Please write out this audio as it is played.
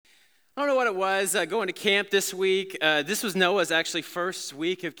I don't know what it was going to camp this week. This was Noah's actually first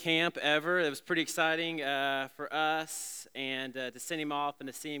week of camp ever. It was pretty exciting for us and to send him off and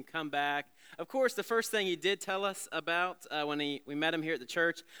to see him come back. Of course, the first thing he did tell us about when we met him here at the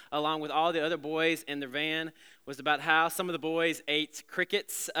church, along with all the other boys in the van, was about how some of the boys ate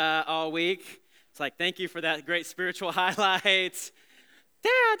crickets all week. It's like, thank you for that great spiritual highlight.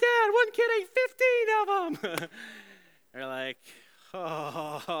 Dad, one kid ate 15 of them. They're like,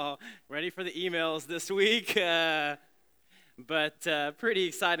 oh, ready for the emails this week. But pretty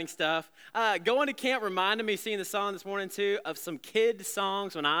exciting stuff. Going to camp reminded me, seeing the song this morning too, of some kid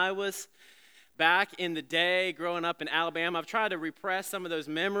songs when I was back in the day growing up in Alabama. I've tried to repress some of those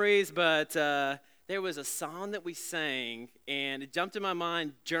memories, but there was a song that we sang, and it jumped in my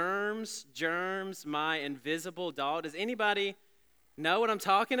mind, Germs, Germs, My Invisible Dog. Does anybody know what I'm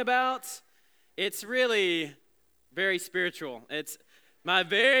talking about? It's really very spiritual. It's my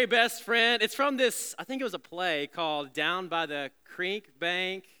very best friend. It's from this, I think it was a play called Down by the Creek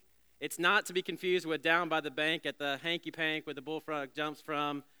Bank. It's not to be confused with Down by the Bank at the hanky pank where the bullfrog jumps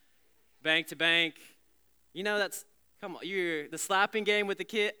from bank to bank. You know, come on, you're the slapping game with the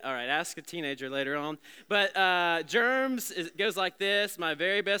kid. All right, ask a teenager later on. But Germs, it goes like this. My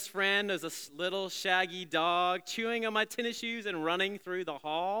very best friend is a little shaggy dog chewing on my tennis shoes and running through the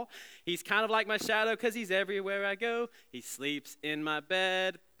hall. He's kind of like my shadow because he's everywhere I go. He sleeps in my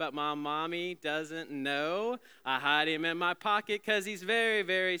bed, but my mommy doesn't know. I hide him in my pocket because he's very,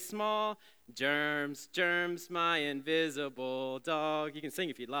 very small. Germs, Germs, my invisible dog. You can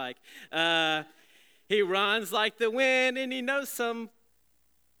sing if you'd like. He runs like the wind, and he knows some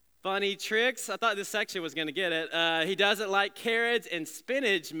funny tricks. I thought this section was going to get it. He doesn't like carrots, and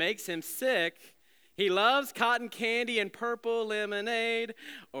spinach makes him sick. He loves cotton candy and purple lemonade,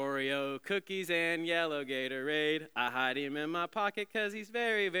 Oreo cookies and yellow Gatorade. I hide him in my pocket because he's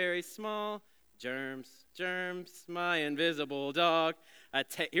very, very small. Germs, Germs, my invisible dog.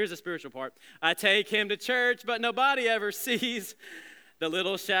 Here's the spiritual part. I take him to church, but nobody ever sees the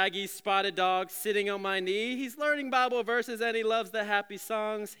little shaggy spotted dog sitting on my knee. He's learning Bible verses and he loves the happy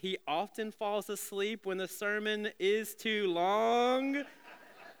songs. He often falls asleep when the sermon is too long.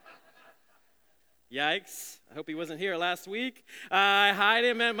 Yikes. I hope he wasn't here last week. I hide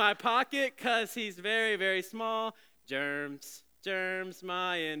him in my pocket because he's very, very small. Germs, Germs,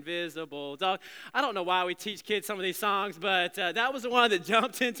 my invisible dog. I don't know why we teach kids some of these songs, but that was the one that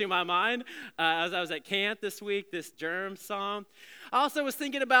jumped into my mind as I was at camp this week, this Germs song. I also was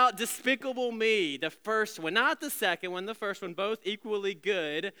thinking about Despicable Me, the first one, not the second one, the first one, both equally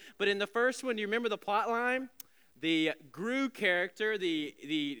good. But in the first one, do you remember the plot line? The Gru character, the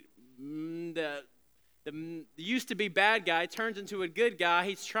used to be bad guy turns into a good guy.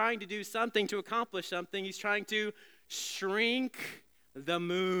 He's trying to do something to accomplish something. He's trying to shrink the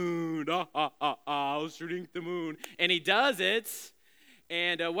moon. I'll shrink the moon. And he does it.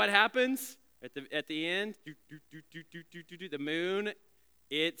 And what happens? At the end, the moon,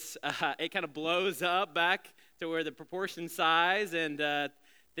 it kind of blows up back to where the proportion size and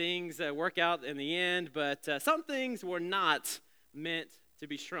things work out in the end. But some things were not meant to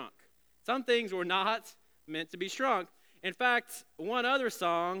be shrunk. Some things were not meant to be shrunk. In fact, one other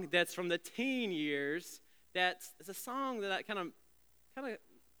song that's from the teen years, that's a song that I kind of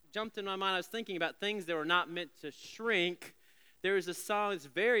jumped in my mind. I was thinking about things that were not meant to shrink. There is a song that's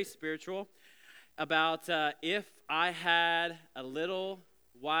very spiritual about if I had a little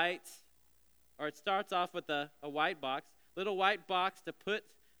white, or it starts off with a white box, little white box to put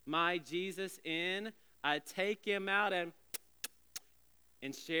my Jesus in. I'd take him out and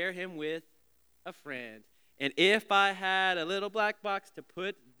share him with a friend. And if I had a little black box to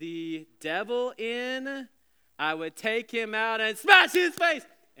put the devil in, I would take him out and smash his face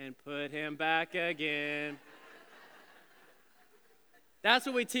and put him back again. That's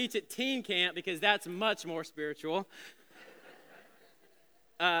what we teach at teen camp because that's much more spiritual.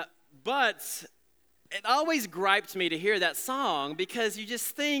 But it always griped me to hear that song because you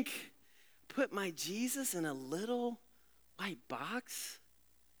just think, put my Jesus in a little white box?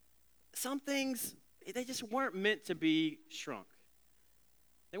 Some things, they just weren't meant to be shrunk.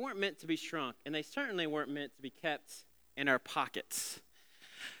 They weren't meant to be shrunk, and they certainly weren't meant to be kept in our pockets.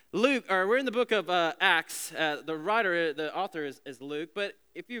 We're in the book of Acts. The author is Luke. But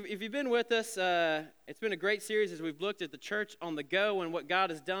if you've been with us, it's been a great series as we've looked at the church on the go and what God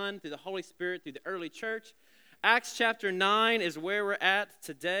has done through the Holy Spirit through the early church. Acts chapter 9 is where we're at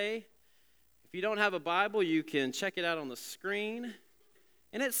today. If you don't have a Bible, you can check it out on the screen.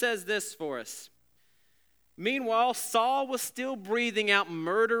 And it says this for us. Meanwhile, Saul was still breathing out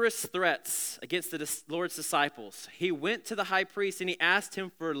murderous threats against the Lord's disciples. He went to the high priest and he asked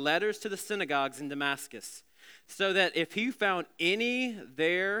him for letters to the synagogues in Damascus, so that if he found any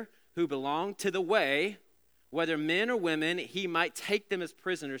there who belonged to the way, whether men or women, he might take them as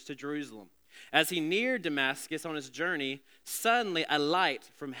prisoners to Jerusalem. As he neared Damascus on his journey, suddenly a light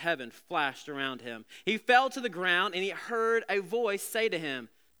from heaven flashed around him. He fell to the ground and he heard a voice say to him,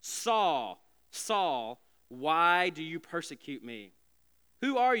 "Saul, Saul, why do you persecute me?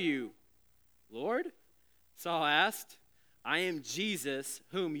 Who are you, Lord?" Saul asked. "I am Jesus,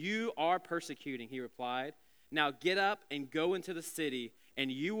 whom you are persecuting," he replied. "Now get up and go into the city, and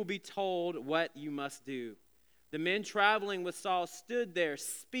you will be told what you must do." The men traveling with Saul stood there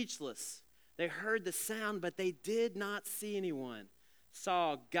speechless. They heard the sound, but they did not see anyone.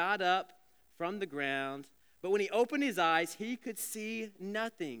 Saul got up from the ground, but when he opened his eyes, he could see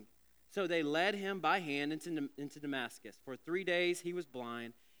nothing. So they led him by hand into Damascus. For 3 days he was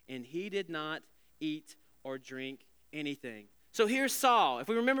blind, and he did not eat or drink anything. So here's Saul. If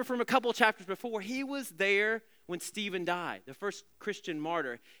we remember from a couple of chapters before, he was there when Stephen died, the first Christian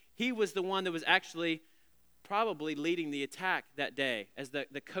martyr. He was the one that was actually probably leading the attack that day as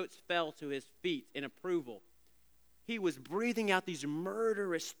the coats fell to his feet in approval. He was breathing out these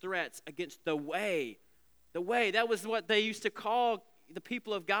murderous threats against the way. The way, that was what they used to call the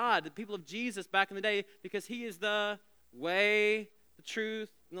people of God, the people of Jesus back in the day, because he is the way, the truth,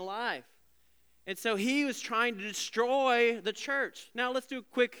 and the life. And so he was trying to destroy the church. Now let's do a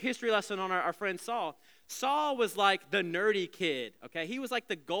quick history lesson on our friend Saul. Saul was like the nerdy kid, okay? He was like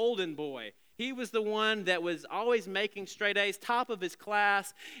the golden boy. He was the one that was always making straight A's, top of his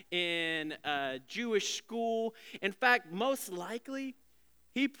class in Jewish school. In fact, most likely,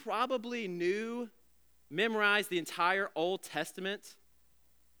 he probably memorized the entire Old Testament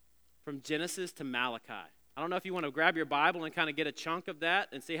from Genesis to Malachi. I don't know if you want to grab your Bible and kind of get a chunk of that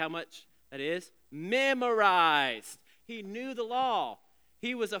and see how much that is. Memorized. He knew the law.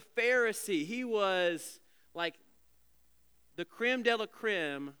 He was a Pharisee. He was like the creme de la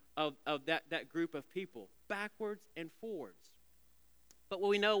creme of that group of people, backwards and forwards. But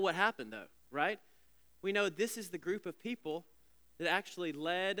we know what happened, though, right? We know this is the group of people that actually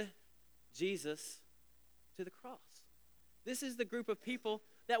led Jesus to the cross. This is the group of people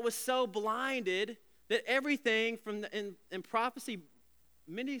that was so blinded that everything in prophecy,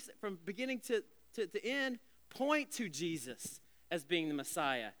 many from beginning to end, point to Jesus as being the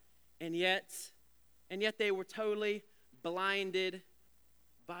Messiah. And yet they were totally blinded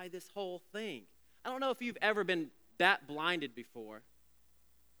by this whole thing. I don't know if you've ever been that blinded before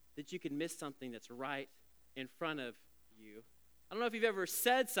that you could miss something that's right in front of you. I don't know if you've ever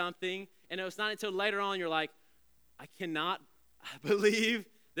said something and it was not until later on you're like, I cannot believe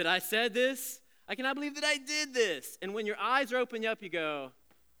that I said this. I cannot believe that I did this. And when your eyes are opened up, you go,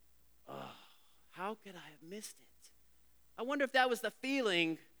 oh, how could I have missed it? I wonder if that was the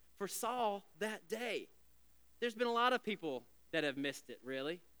feeling for Saul that day. There's been a lot of people that have missed it,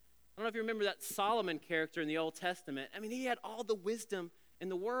 really. I don't know if you remember that Solomon character in the Old Testament. I mean, he had all the wisdom in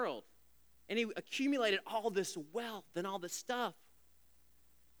the world, and he accumulated all this wealth and all this stuff.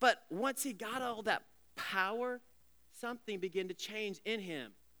 But once he got all that power, something began to change in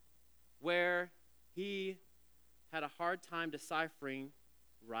him where he had a hard time deciphering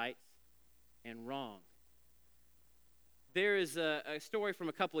right and wrong. There is a story from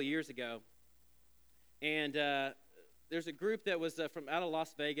a couple of years ago, and there's a group that was from out of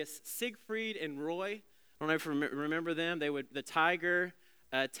Las Vegas, Siegfried and Roy. I don't know if you remember them. They were the tiger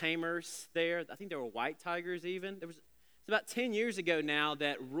tamers there. I think they were white tigers even. It's about 10 years ago now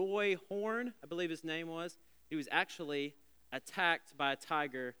that Roy Horn, I believe his name was, he was actually attacked by a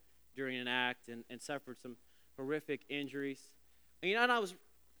tiger during an act and suffered some horrific injuries. And, and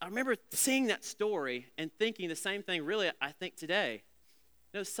I remember seeing that story and thinking the same thing, really, I think today.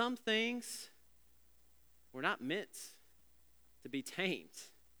 Some things were not meant to be tamed.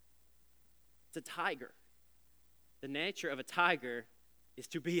 It's a tiger. The nature of a tiger is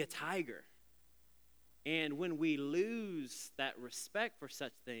to be a tiger. And when we lose that respect for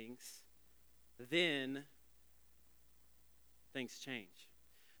such things, then things change.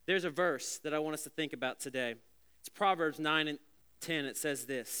 There's a verse that I want us to think about today. It's Proverbs 9 and 10. It says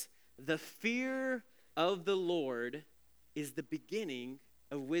this: "The fear of the Lord is the beginning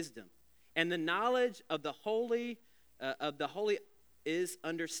of wisdom, and the knowledge of the holy is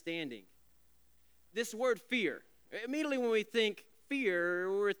understanding." This word fear, immediately when we think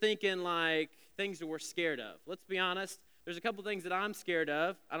fear, we're thinking like things that we're scared of. Let's be honest. There's a couple things that I'm scared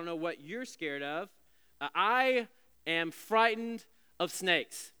of. I don't know what you're scared of. I am frightened of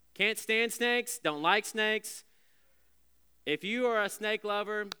snakes. Can't stand snakes, don't like snakes. If you are a snake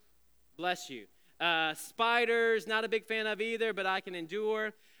lover, bless you. Spiders, not a big fan of either, but I can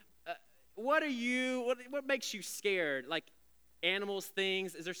endure. What makes you scared? Like animals,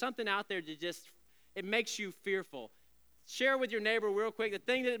 things? Is there something out there that it makes you fearful? Share with your neighbor real quick the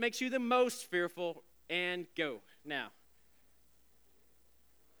thing that makes you the most fearful, and go now.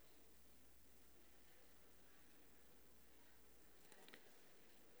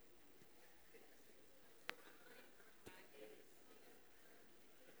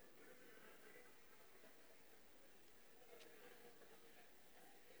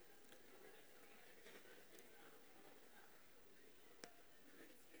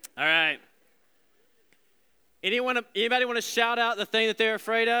 All right. Anybody want to shout out the thing that they're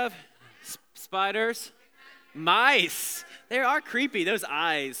afraid of? Spiders? Mice. They are creepy, those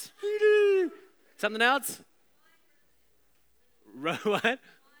eyes. Something else? What?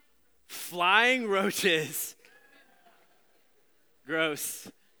 Flying roaches.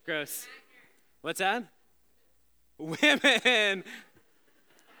 Gross. What's that? Women.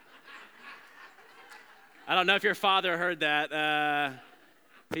 I don't know if your father heard that.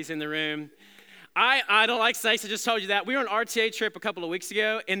 He's in the room. I don't like snakes. I just told you that. We were on an RTA trip a couple of weeks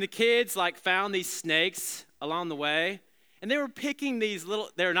ago, and the kids found these snakes along the way, and they were picking these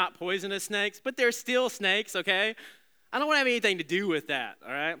they're not poisonous snakes, but they're still snakes, okay? I don't want to have anything to do with that,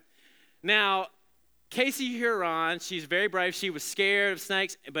 all right? Now, Casey Huron, she's very brave. She was scared of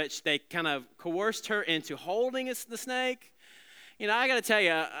snakes, but they kind of coerced her into holding the snake. You know, I got to tell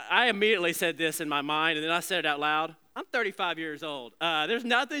you, I immediately said this in my mind, and then I said it out loud. I'm 35 years old. There's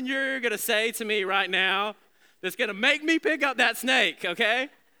nothing you're going to say to me right now that's going to make me pick up that snake, okay?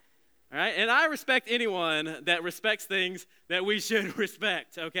 All right? And I respect anyone that respects things that we should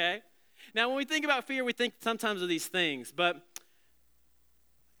respect, okay? Now, when we think about fear, we think sometimes of these things,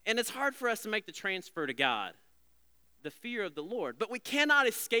 and it's hard for us to make the transfer to God, the fear of the Lord, but we cannot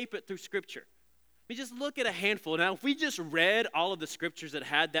escape it through Scripture. We just look at a handful. Now, if we just read all of the Scriptures that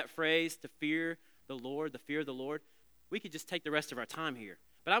had that phrase, to fear the Lord, the fear of the Lord, we could just take the rest of our time here.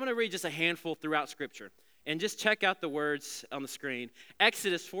 But I'm going to read just a handful throughout Scripture. And just check out the words on the screen.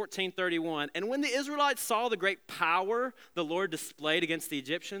 Exodus 14:31. And when the Israelites saw the great power the Lord displayed against the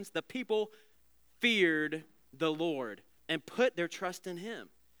Egyptians, the people feared the Lord and put their trust in him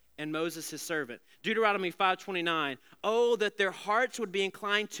and Moses his servant. Deuteronomy 5:29. Oh, that their hearts would be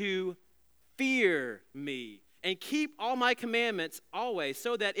inclined to fear me and keep all my commandments always,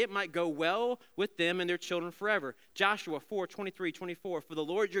 so that it might go well with them and their children forever. Joshua 4:23-24. For the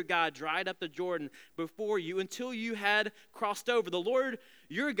Lord your God dried up the Jordan before you until you had crossed over. The Lord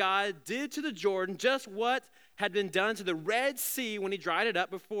your God did to the Jordan just what had been done to the Red Sea when he dried it up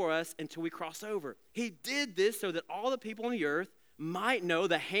before us until we crossed over. He did this so that all the people on the earth might know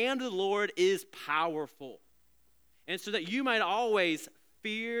the hand of the Lord is powerful, and so that you might always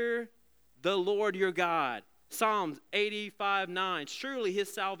fear the Lord your God. Psalms 85:9. Surely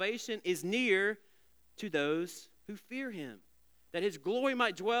his salvation is near to those who fear him, that his glory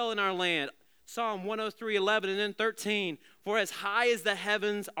might dwell in our land. Psalm 103:11 and then 13. For as high as the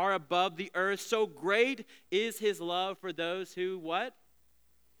heavens are above the earth, so great is his love for those who, what?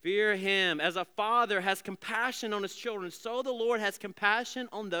 Fear him. As a father has compassion on his children, so the Lord has compassion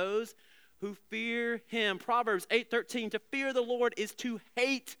on those who fear him. Proverbs 8:13. To fear the Lord is to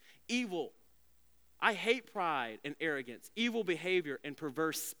hate evil. I hate pride and arrogance, evil behavior, and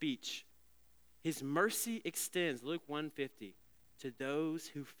perverse speech. His mercy extends, Luke 1:50, to those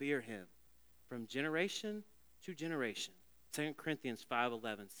who fear him from generation to generation. 2 Corinthians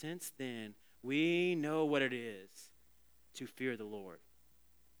 5:11. Since then, we know what it is to fear the Lord,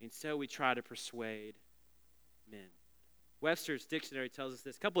 and so we try to persuade men. Webster's dictionary tells us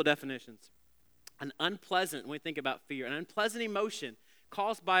this. A couple of definitions. An unpleasant, when we think about fear, an unpleasant emotion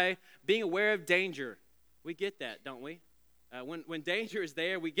caused by being aware of danger. We get that, don't we? When danger is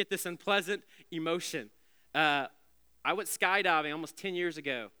there, we get this unpleasant emotion. I went skydiving almost 10 years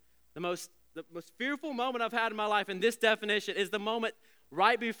ago. The most fearful moment I've had in my life, in this definition, is the moment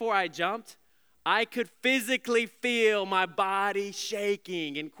right before I jumped. I could physically feel my body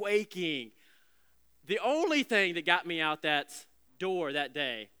shaking and quaking. The only thing that got me out that door that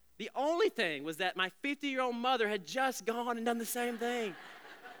day, the only thing was that my 50-year-old mother had just gone and done the same thing.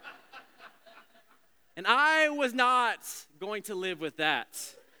 And I was not going to live with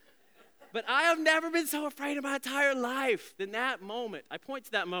that. But I have never been so afraid in my entire life than that moment. I point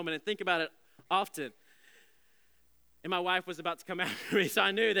to that moment and think about it often. And my wife was about to come after me, so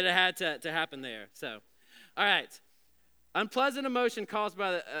I knew that it had to happen there. So, all right. Unpleasant emotion caused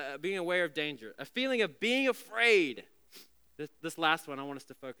by being aware of danger. A feeling of being afraid. This last one I want us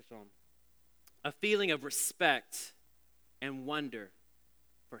to focus on. A feeling of respect and wonder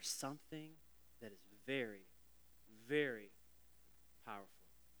for something that is very, very powerful.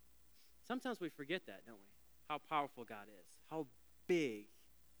 Sometimes we forget that, don't we? How powerful God is, how big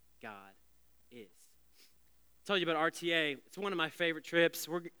God is. I told you about RTA. It's one of my favorite trips.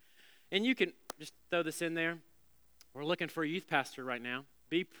 And you can just throw this in there. We're looking for a youth pastor right now.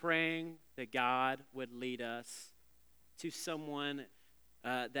 Be praying that God would lead us to someone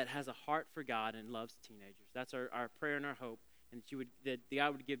that has a heart for God and loves teenagers. That's our prayer and our hope, and that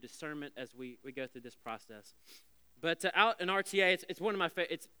God would give discernment as we go through this process. But out in RTA, it's one of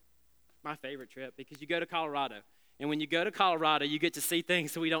it's my favorite trip because you go to Colorado. And when you go to Colorado, you get to see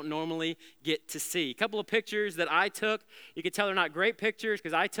things that we don't normally get to see. A couple of pictures that I took. You can tell they're not great pictures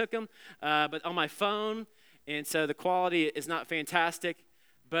because I took them, but on my phone. And so the quality is not fantastic.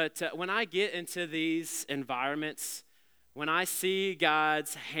 But when I get into these environments, when I see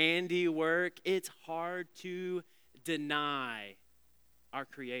God's handiwork, it's hard to deny our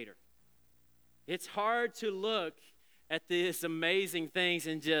Creator. It's hard to look at these amazing things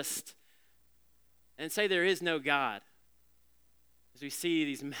and say there is no God. As we see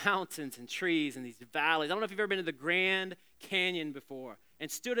these mountains and trees and these valleys. I don't know if you've ever been to the Grand Canyon before and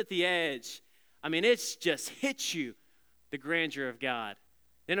stood at the edge. I mean, it's just hits you, the grandeur of God.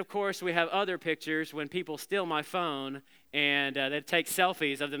 Then, of course, we have other pictures when people steal my phone and they take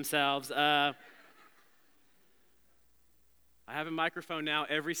selfies of themselves. I have a microphone now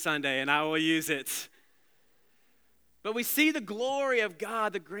every Sunday, and I will use it. But we see the glory of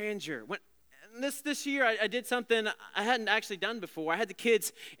God, the grandeur. This year, I did something I hadn't actually done before. I had the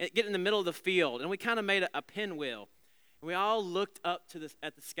kids get in the middle of the field, and we kind of made a pinwheel. And we all looked up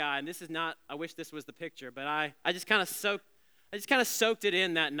at the sky, and this is not, I wish this was the picture, but I just kind of soaked it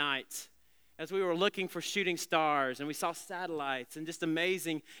in that night as we were looking for shooting stars, and we saw satellites, and just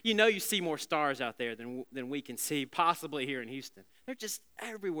amazing. You see more stars out there than we can see, possibly here in Houston. They're just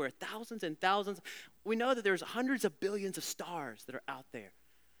everywhere, thousands and thousands. We know that there's hundreds of billions of stars that are out there.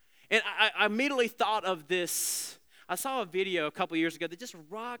 And I immediately thought of this. I saw a video a couple years ago that just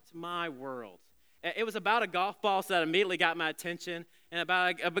rocked my world. It was about a golf ball, so that immediately got my attention, and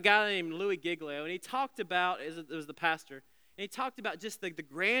about a guy named Louis Giglio. And he talked about, it was the pastor, and he talked about just the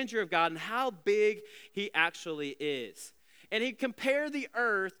grandeur of God and how big he actually is. And he compared the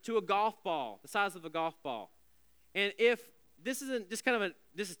earth to a golf ball, the size of a golf ball. And if this isn't just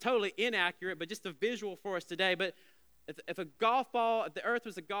this is totally inaccurate, but just a visual for us today, but if the earth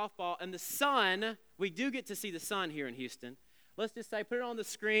was a golf ball, and the sun, we do get to see the sun here in Houston. Let's just say, put it on the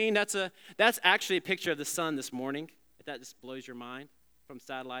screen. That's actually a picture of the sun this morning, if that just blows your mind, from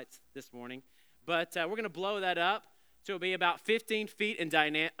satellites this morning. But we're going to blow that up, so it'll be about 15 feet in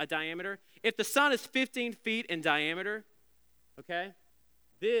diameter. If the sun is 15 feet in diameter, okay,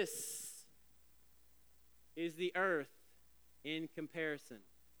 this is the earth in comparison.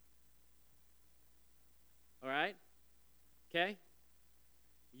 All right? Okay?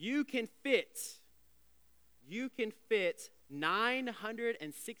 You can fit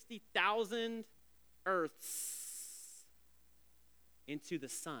 960,000 Earths into the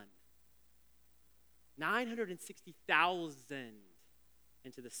sun. 960,000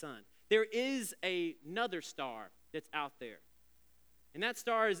 into the sun. There is another star that's out there. And that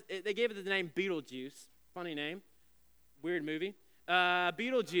star they gave it the name Betelgeuse. Funny name. Weird movie.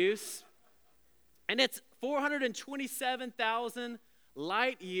 Betelgeuse. And it's 427,000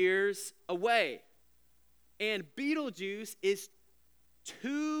 light years away. And Betelgeuse is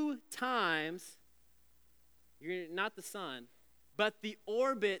 2 times, not the sun, but the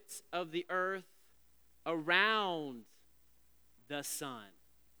orbit of the earth around the sun.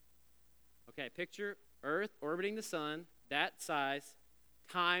 Okay, picture earth orbiting the sun, that size,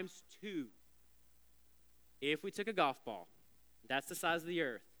 times 2. If we took a golf ball, that's the size of the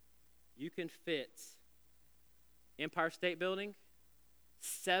earth, you can fit Empire State Building,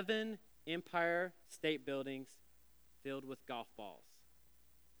 7 Empire State Buildings filled with golf balls.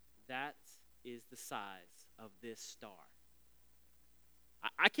 That is the size of this star.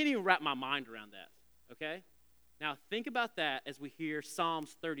 I can't even wrap my mind around that, okay? Now think about that as we hear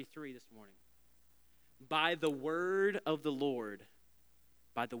Psalms 33 this morning. By the word of the Lord,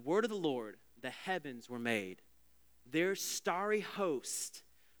 the heavens were made, their starry host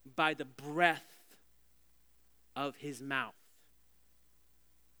by the breath of his mouth.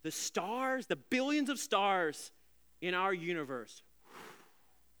 The stars, the billions of stars in our universe,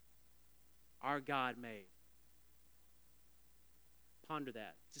 our God made. Ponder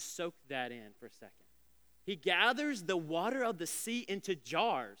that. Just soak that in for a second. He gathers the water of the sea into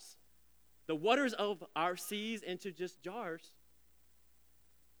jars. the waters of our seas into just jars.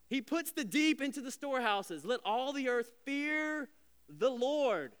 He puts the deep into the storehouses. Let all the earth fear the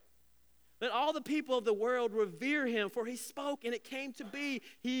Lord. Let all the people of the world revere him, for he spoke and it came to be.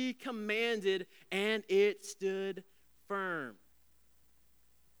 He commanded and it stood firm.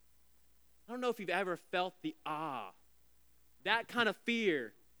 I don't know if you've ever felt the awe, that kind of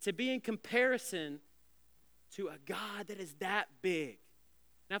fear, to be in comparison to a God that is that big.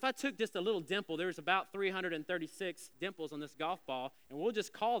 Now, if I took just a little dimple, there's about 336 dimples on this golf ball, and we'll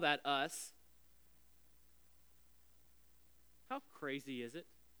just call that us. How crazy is it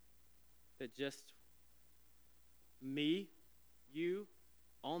that just me, you,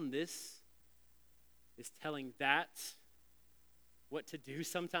 on this is telling that what to do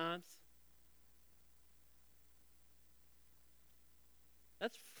sometimes?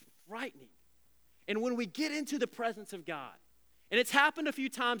 That's frightening. And when we get into the presence of God, and it's happened a few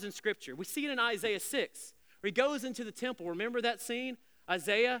times in Scripture. We see it in Isaiah 6, where he goes into the temple. Remember that scene?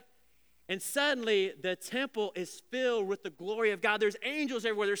 Isaiah? And suddenly the temple is filled with the glory of God. There's angels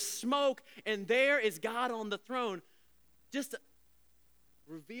everywhere. There's smoke. And there is God on the throne, just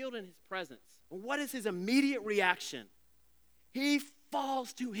revealed in his presence. And what is his immediate reaction? He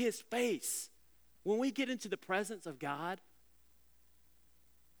falls to his face. When we get into the presence of God,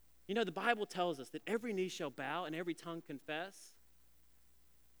 you know, the Bible tells us that every knee shall bow and every tongue confess.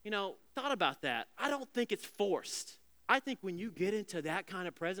 You know, thought about that. I don't think it's forced. I think when you get into that kind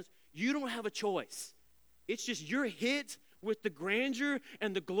of presence, you don't have a choice. It's just you're hit with the grandeur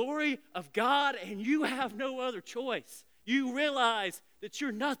and the glory of God, and you have no other choice. You realize that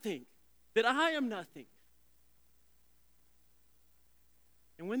you're nothing, that I am nothing.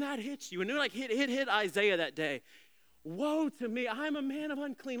 And when that hits you, and it like hit Isaiah that day, woe to me, I'm a man of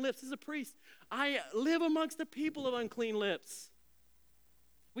unclean lips. As a priest, I live amongst the people of unclean lips.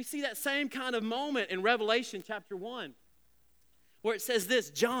 We see that same kind of moment in Revelation chapter 1, where it says this,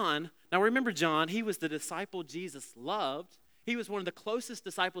 John, now remember John, he was the disciple Jesus loved. He was one of the closest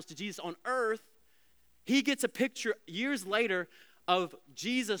disciples to Jesus on earth. He gets a picture years later of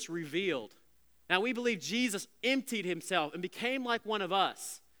Jesus revealed. Now we believe Jesus emptied himself and became like one of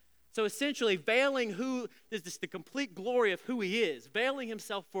us. So essentially veiling who is just the complete glory of who he is, veiling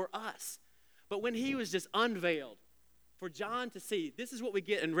himself for us. But when he was just unveiled for John to see, this is what we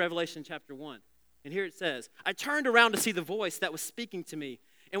get in Revelation chapter 1. And here it says, I turned around to see the voice that was speaking to me.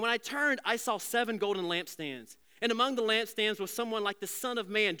 And when I turned, I saw 7 golden lampstands. And among the lampstands was someone like the Son of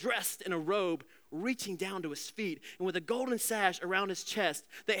Man, dressed in a robe, reaching down to his feet, and with a golden sash around his chest.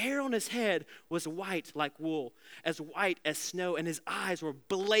 The hair on his head was white like wool, as white as snow, and his eyes were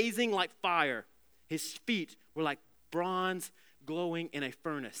blazing like fire. His feet were like bronze glowing in a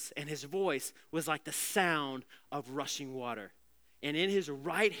furnace, and his voice was like the sound of rushing water. And in his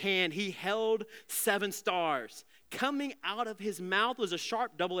right hand he held 7 stars. Coming out of his mouth was a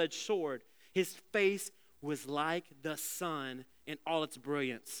sharp double-edged sword. His face was like the sun in all its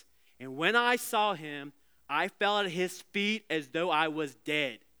brilliance. And when I saw him, I fell at his feet as though I was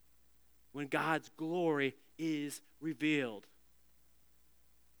dead. When God's glory is revealed,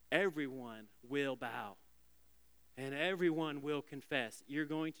 everyone will bow and everyone will confess. You're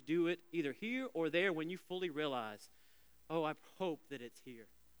going to do it either here or there when you fully realize, oh, I hope that it's here.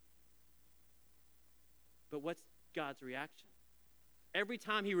 But what's God's reaction? Every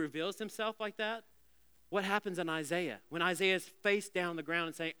time he reveals himself like that, what happens in Isaiah? When Isaiah is face down on the ground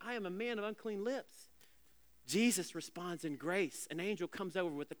and saying, I am a man of unclean lips. Jesus responds in grace. An angel comes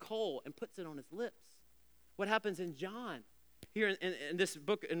over with a coal and puts it on his lips. What happens in John? Here in this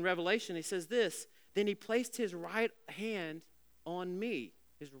book in Revelation, he says this, then he placed his right hand on me.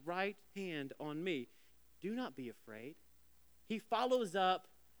 His right hand on me. Do not be afraid. He follows up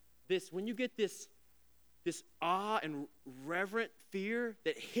this, when you get this awe and reverent fear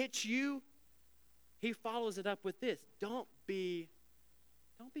that hits you, he follows it up with this. Don't be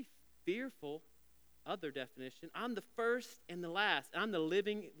fearful. Other definition. I'm the first and the last. I'm the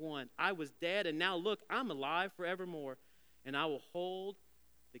living one. I was dead, and now look, I'm alive forevermore, and I will hold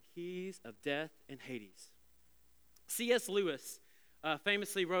the keys of death and Hades. C.S. Lewis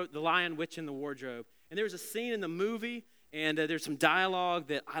famously wrote The Lion, Witch, and the Wardrobe. And there's a scene in the movie, and there's some dialogue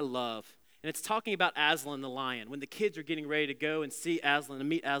that I love. And it's talking about Aslan the lion, when the kids are getting ready to go and see Aslan and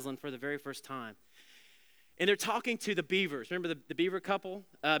meet Aslan for the very first time. And they're talking to the beavers. Remember the beaver couple,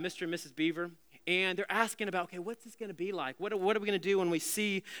 Mr. and Mrs. Beaver? And they're asking about, okay, what's this going to be like? What are we going to do when we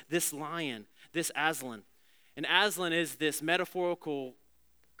see this lion, this Aslan? And Aslan is this metaphorical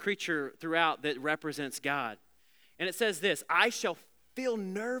creature throughout that represents God. And it says this, I shall feel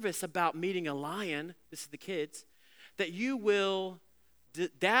nervous about meeting a lion, this is the kids, that you will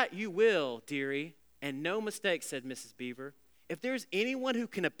That you will, dearie, and no mistake, said Mrs. Beaver. If there's anyone who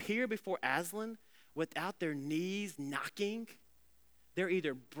can appear before Aslan without their knees knocking, they're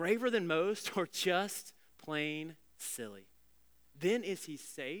either braver than most or just plain silly. Then is he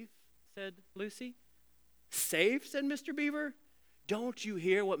safe, said Lucy. Safe, said Mr. Beaver. Don't you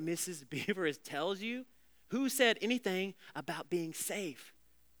hear what Mrs. Beaver tells you? Who said anything about being safe?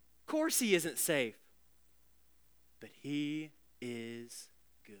 Of course he isn't safe. But he is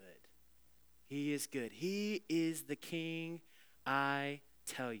good. He is good. He is the king, I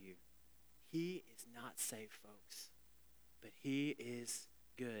tell you. He is not safe, folks, but he is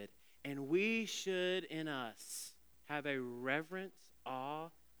good. And we should, in us, have a reverent awe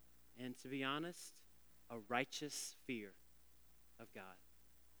and, to be honest, a righteous fear of God.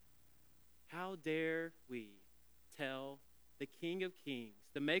 How dare we tell the King of Kings,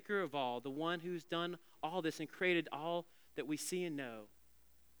 the maker of all, the one who's done all this and created all that we see and know,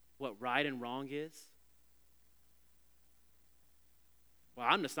 what right and wrong is? Well,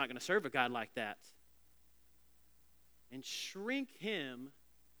 I'm just not going to serve a God like that. And shrink him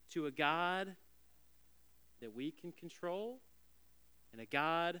to a God that we can control, and a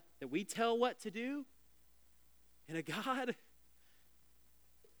God that we tell what to do, and a God, it's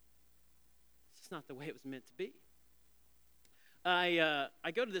just not the way it was meant to be. I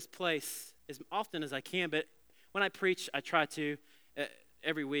go to this place as often as I can, but when I preach, I try to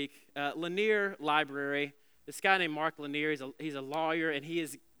every week. Lanier Library, this guy named Mark Lanier, he's a lawyer, and he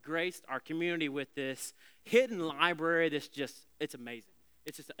has graced our community with this hidden library that's just, it's amazing.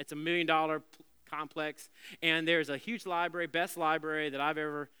 It's a $1 million complex, and there's a huge library, best library that I've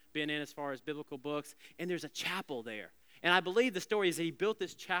ever been in as far as biblical books, and there's a chapel there. And I believe the story is that he built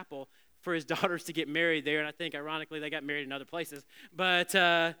this chapel for his daughters to get married there, and I think, ironically, they got married in other places.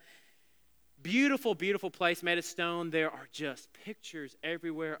 But beautiful, beautiful place made of stone. There are just pictures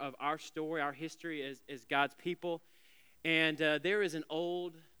everywhere of our story, our history as God's people. And there is an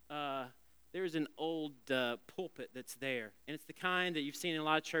old pulpit that's there. And it's the kind that you've seen in a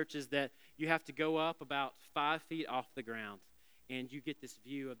lot of churches that you have to go up about 5 feet off the ground. And you get this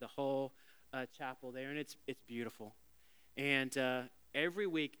view of the whole chapel there. And it's beautiful. And every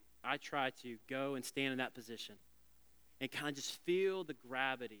week I try to go and stand in that position and kind of just feel the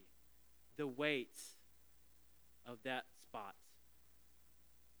gravity, the weight of that spot.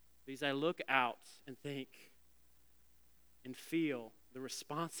 Because I look out and think and feel the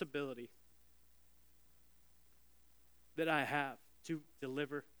responsibility that I have to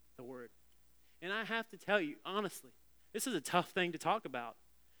deliver the word. And I have to tell you, honestly, this is a tough thing to talk about.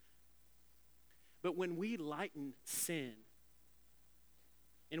 But when we lighten sin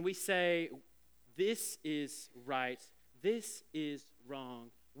and we say, this is right, this is wrong,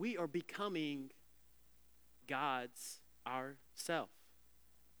 we are becoming gods ourselves.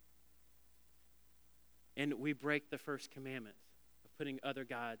 And we break the first commandment of putting other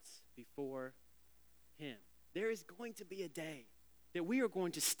gods before him. There is going to be a day that we are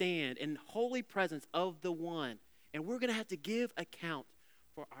going to stand in holy presence of the one, and we're going to have to give account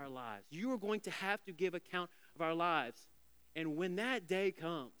for our lives. You are going to have to give account of our lives. And when that day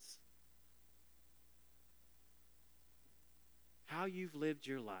comes, how you've lived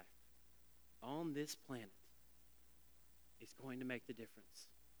your life on this planet is going to make the difference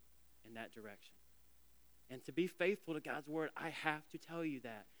in that direction. And to be faithful to God's word, I have to tell you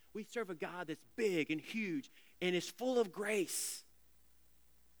that. We serve a God that's big and huge and is full of grace.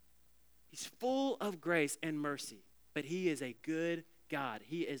 He's full of grace and mercy, but he is a good God.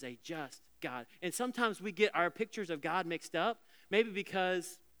 He is a just God. And sometimes we get our pictures of God mixed up, maybe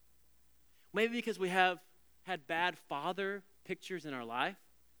because we have had bad father pictures in our life.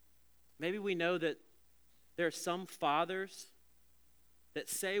 Maybe we know that there are some fathers that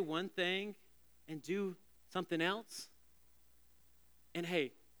say one thing and do something else. And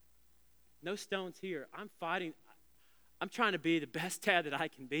hey, no stones here. I'm trying to be the best dad that I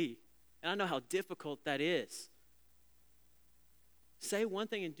can be. And I know how difficult that is. Say one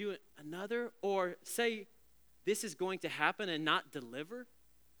thing and do another, or say this is going to happen and not deliver.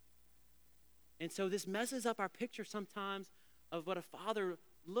 And so this messes up our picture sometimes of what a father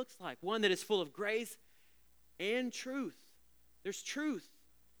looks like. One that is full of grace and truth. There's truth.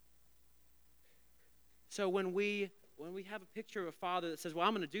 So when we have a picture of a father that says, well,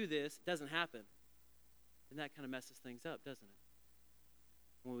 I'm going to do this, it doesn't happen, then that kind of messes things up, doesn't it?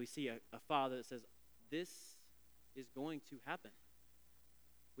 When we see a father that says, this is going to happen,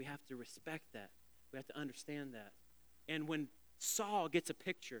 we have to respect that. We have to understand that. And when Saul gets a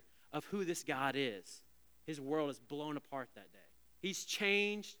picture of who this God is, his world is blown apart that day. He's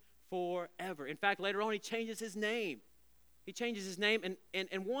changed forever. In fact, later on, he changes his name. He changes his name.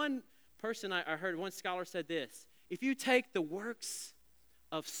 And one person I heard, one scholar said this: if you take the works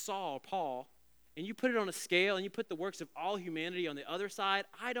of Saul, Paul, and you put it on a scale and you put the works of all humanity on the other side,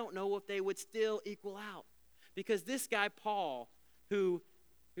 I don't know if they would still equal out. Because this guy, Paul, who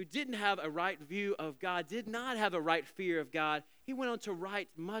didn't have a right view of God, did not have a right fear of God, he went on to write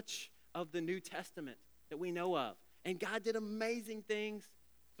much of the New Testament that we know of. And God did amazing things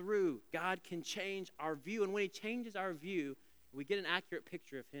through. God can change our view. And when he changes our view, we get an accurate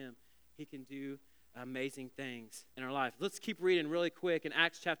picture of him, he can do amazing things in our life. Let's keep reading really quick. In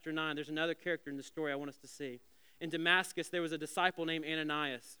Acts chapter 9, there's another character in the story I want us to see. In Damascus, there was a disciple named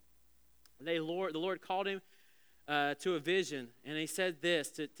Ananias. The Lord called him to a vision, and he said this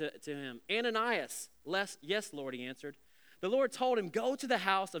to him: Ananias. Yes, Lord, he answered. The Lord told him, go to the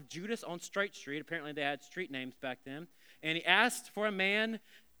house of Judas on Straight Street. Apparently they had street names back then. And he asked for a man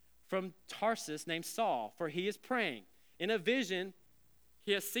from Tarsus named Saul, for he is praying. In a vision,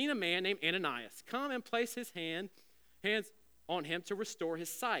 he has seen a man named Ananias come and place his hands on him to restore his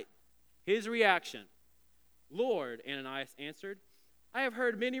sight. His reaction: Lord, Ananias answered, I have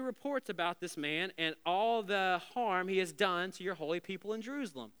heard many reports about this man and all the harm he has done to your holy people in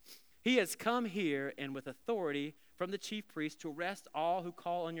Jerusalem. He has come here and with authority from the chief priest to arrest all who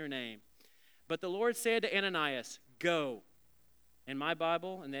call on your name. But the Lord said to Ananias, go. In my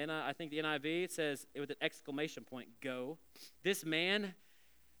Bible, and then I think the NIV, it says with an exclamation point, go. This man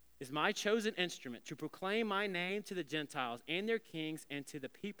is my chosen instrument to proclaim my name to the Gentiles and their kings and to the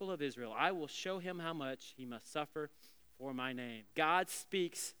people of Israel. I will show him how much he must suffer for my name. God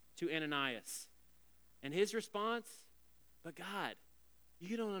speaks to Ananias. And his response: but God,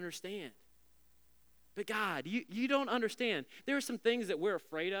 you don't understand. But God, you don't understand. There are some things that we're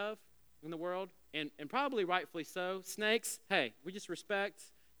afraid of in the world, and probably rightfully so. Snakes, hey, we just respect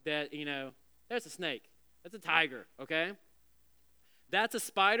that, there's a snake. That's a tiger, okay? That's a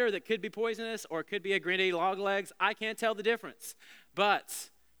spider that could be poisonous or it could be a gritty loglegs. I can't tell the difference. But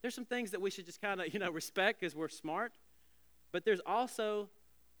there's some things that we should just kind of, respect because we're smart. But there's also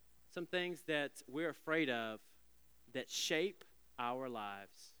some things that we're afraid of that shape our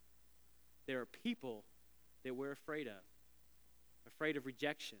lives. There are people that we're afraid of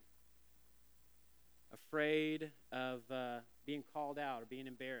rejection, afraid of being called out or being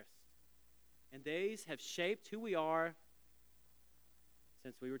embarrassed. And these have shaped who we are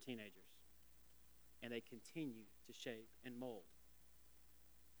since we were teenagers. And they continue to shape and mold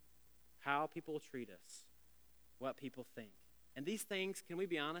how people treat us, what people think. And these things, can we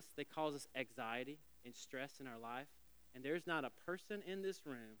be honest, they cause us anxiety and stress in our life. And there's not a person in this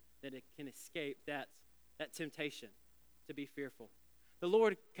room that it can escape that temptation to be fearful. The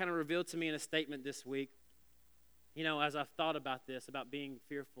Lord kind of revealed to me in a statement this week, as I've thought about this, about being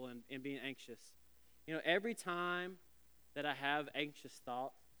fearful and being anxious. Every time that I have anxious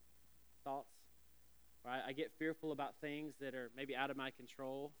thoughts, right, I get fearful about things that are maybe out of my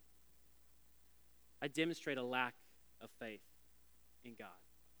control, I demonstrate a lack of faith in God.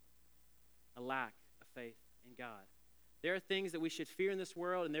 A lack of faith in God. There are things that we should fear in this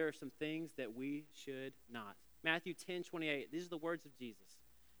world, and there are some things that we should not. Matthew 10:28, these are the words of Jesus.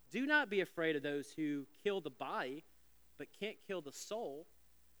 Do not be afraid of those who kill the body, but can't kill the soul.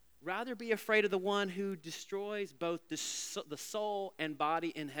 Rather be afraid of the one who destroys both the soul and body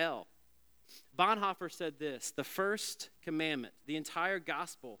in hell. Bonhoeffer said this: the first commandment, the entire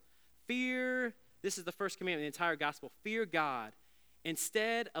gospel, this is the first commandment, the entire gospel, fear God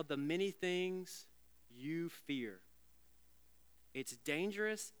instead of the many things you fear. It's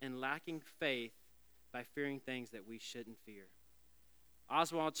dangerous and lacking faith by fearing things that we shouldn't fear.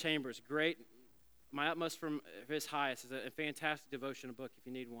 Oswald Chambers, great, My Utmost from His Highest, is a fantastic devotional book if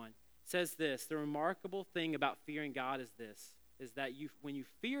you need one. Says this: the remarkable thing about fearing God is that when you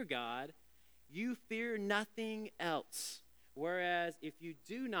fear God, you fear nothing else. Whereas if you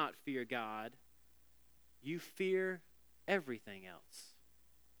do not fear God, you fear everything else.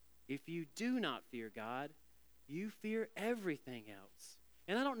 If you do not fear God, you fear everything else.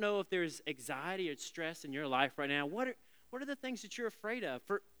 And I don't know if there's anxiety or stress in your life right now. What are the things that you're afraid of?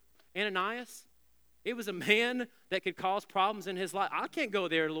 For Ananias, it was a man that could cause problems in his life. I can't go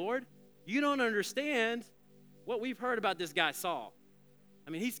there, Lord. You don't understand what we've heard about this guy, Saul.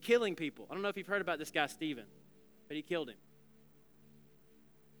 I mean, he's killing people. I don't know if you've heard about this guy, Stephen, but he killed him.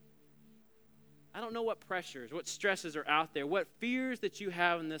 I don't know what pressures, what stresses are out there, what fears that you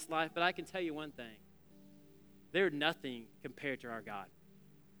have in this life, but I can tell you one thing. They're nothing compared to our God.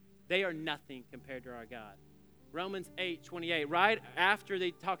 They are nothing compared to our God. Romans 8:28, right after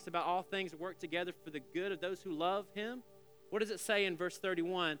he talks about all things work together for the good of those who love him, what does it say in verse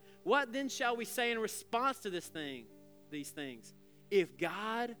 31? What then shall we say in response to this thing? these things. If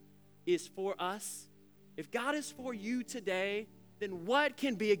God is for us, if God is for you today, then what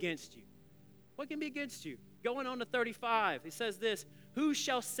can be against you? What can be against you? Going on to 35, he says this, who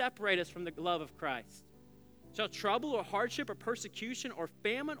shall separate us from the love of Christ? Shall trouble or hardship or persecution or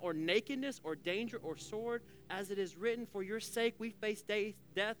famine or nakedness or danger or sword? As it is written, for your sake we face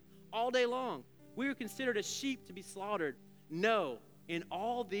death all day long. We are considered as sheep to be slaughtered. No, in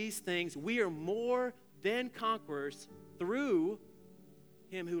all these things we are more than conquerors through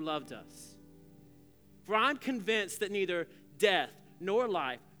him who loved us. For I'm convinced that neither death nor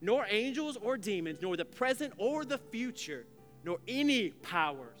life, nor angels or demons, nor the present or the future, nor any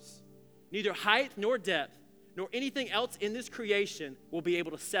powers, neither height nor depth, nor anything else in this creation will be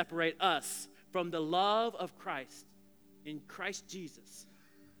able to separate us from the love of Christ in Christ Jesus,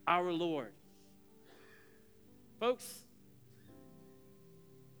 our Lord. Folks,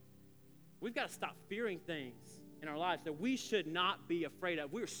 we've got to stop fearing things in our lives that we should not be afraid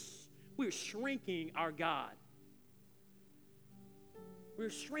of. We're shrinking our God. We're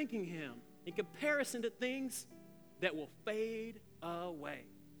shrinking him in comparison to things that will fade away,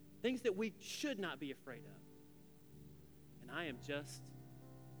 things that we should not be afraid of. And I am just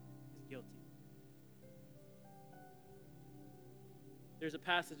as guilty. There's a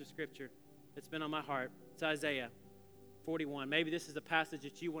passage of Scripture that's been on my heart. It's Isaiah 41. Maybe this is a passage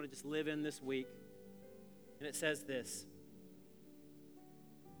that you want to just live in this week. And it says this.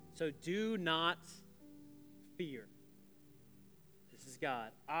 So do not fear. This is God.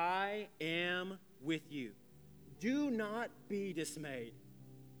 I am with you. Do not be dismayed,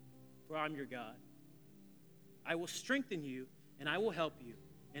 for I'm your God. I will strengthen you, and I will help you,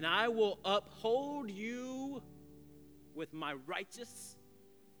 and I will uphold you with my righteous,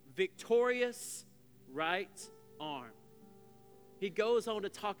 victorious right arm. He goes on to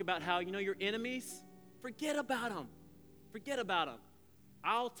talk about how, your enemies, forget about them. Forget about them.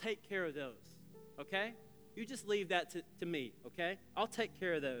 I'll take care of those, okay? You just leave that to me, okay? I'll take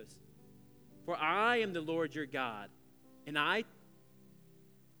care of those. For I am the Lord your God, and I'm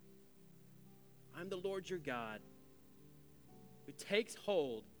the Lord your God who takes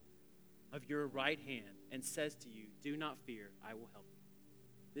hold of your right hand and says to you, do not fear, I will help you.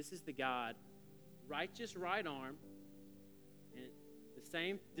 This is the God, righteous right arm, and the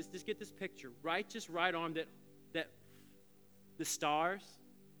same, just get this picture, righteous right arm that the stars,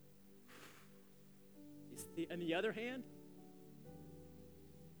 and the other hand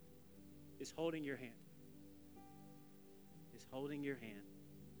is holding your hand. Is holding your hand.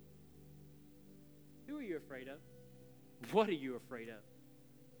 Who are you afraid of? What are you afraid of?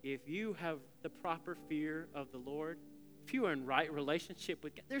 If you have the proper fear of the Lord, if you are in right relationship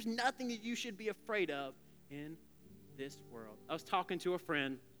with God, there's nothing that you should be afraid of in this world. I was talking to a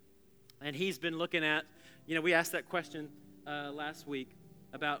friend, and he's been looking at, we asked that question last week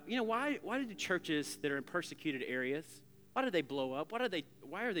about, why do the churches that are in persecuted areas, why do they blow up?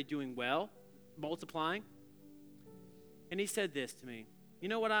 Why are they doing well, multiplying? And he said this to me. You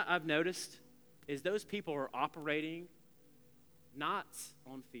know what I've noticed is those people are operating not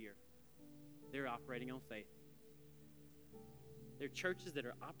on fear. They're operating on faith. They're churches that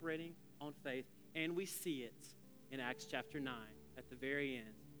are operating on faith, and we see it in Acts chapter 9 at the very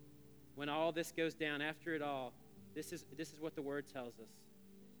end. When all this goes down, after it all, this is what the word tells us.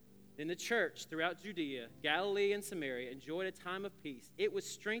 Then the church throughout Judea, Galilee, and Samaria enjoyed a time of peace. It was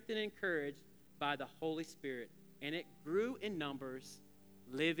strengthened and encouraged by the Holy Spirit, and it grew in numbers,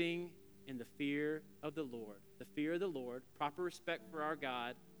 living in the fear of the Lord. The fear of the Lord, proper respect for our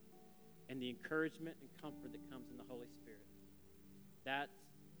God, and the encouragement and comfort that comes in the Holy Spirit. That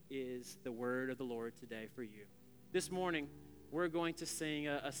is the word of the Lord today for you. This morning, we're going to sing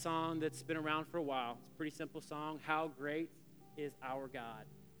a song that's been around for a while. It's a pretty simple song, How Great is Our God.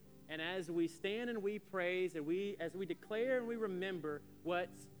 And as we stand and we praise, and as we declare and we remember what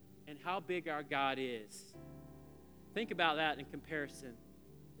and how big our God is, think about that in comparison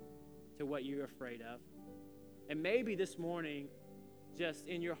to what you're afraid of. And maybe this morning, just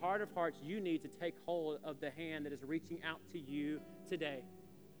in your heart of hearts, you need to take hold of the hand that is reaching out to you today.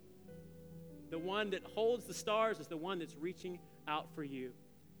 The one that holds the stars is the one that's reaching out for you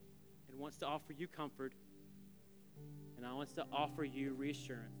and wants to offer you comfort, and I want to offer you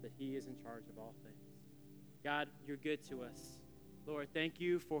reassurance that he is in charge of all things. God, you're good to us. Lord, thank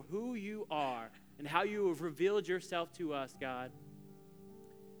you for who you are and how you have revealed yourself to us, God.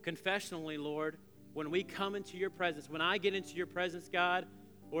 Confessionally, Lord, when we come into your presence, when I get into your presence, God,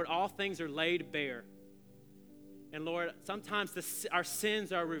 Lord, all things are laid bare. And Lord, sometimes our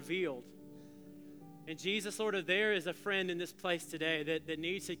sins are revealed. And Jesus, Lord, there is a friend in this place today that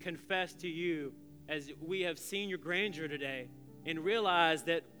needs to confess to you as we have seen your grandeur today and realize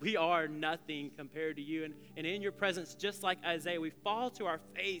that we are nothing compared to you. And in your presence, just like Isaiah, we fall to our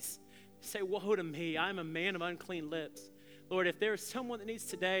face, say, woe to me, I'm a man of unclean lips. Lord, if there is someone that needs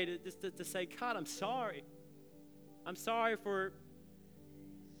today to say, God, I'm sorry. I'm sorry for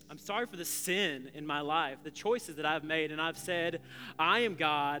the sin in my life, the choices that I've made, and I've said, I am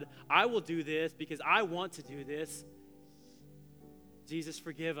God, I will do this because I want to do this. Jesus,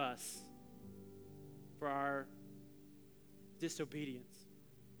 forgive us for our disobedience.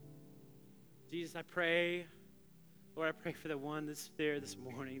 Jesus, I pray, Lord, I pray for the one that's there this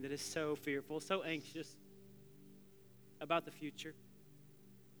morning that is so fearful, so anxious about the future.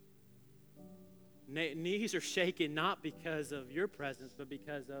 Knees are shaken not because of your presence, but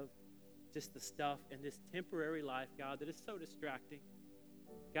because of just the stuff in this temporary life, God, that is so distracting.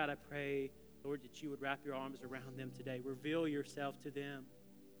 God, I pray, Lord, that you would wrap your arms around them today. Reveal yourself to them,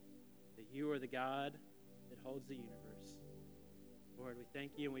 that you are the God that holds the universe. Lord, we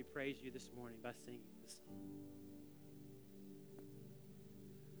thank you and we praise you this morning by singing this song.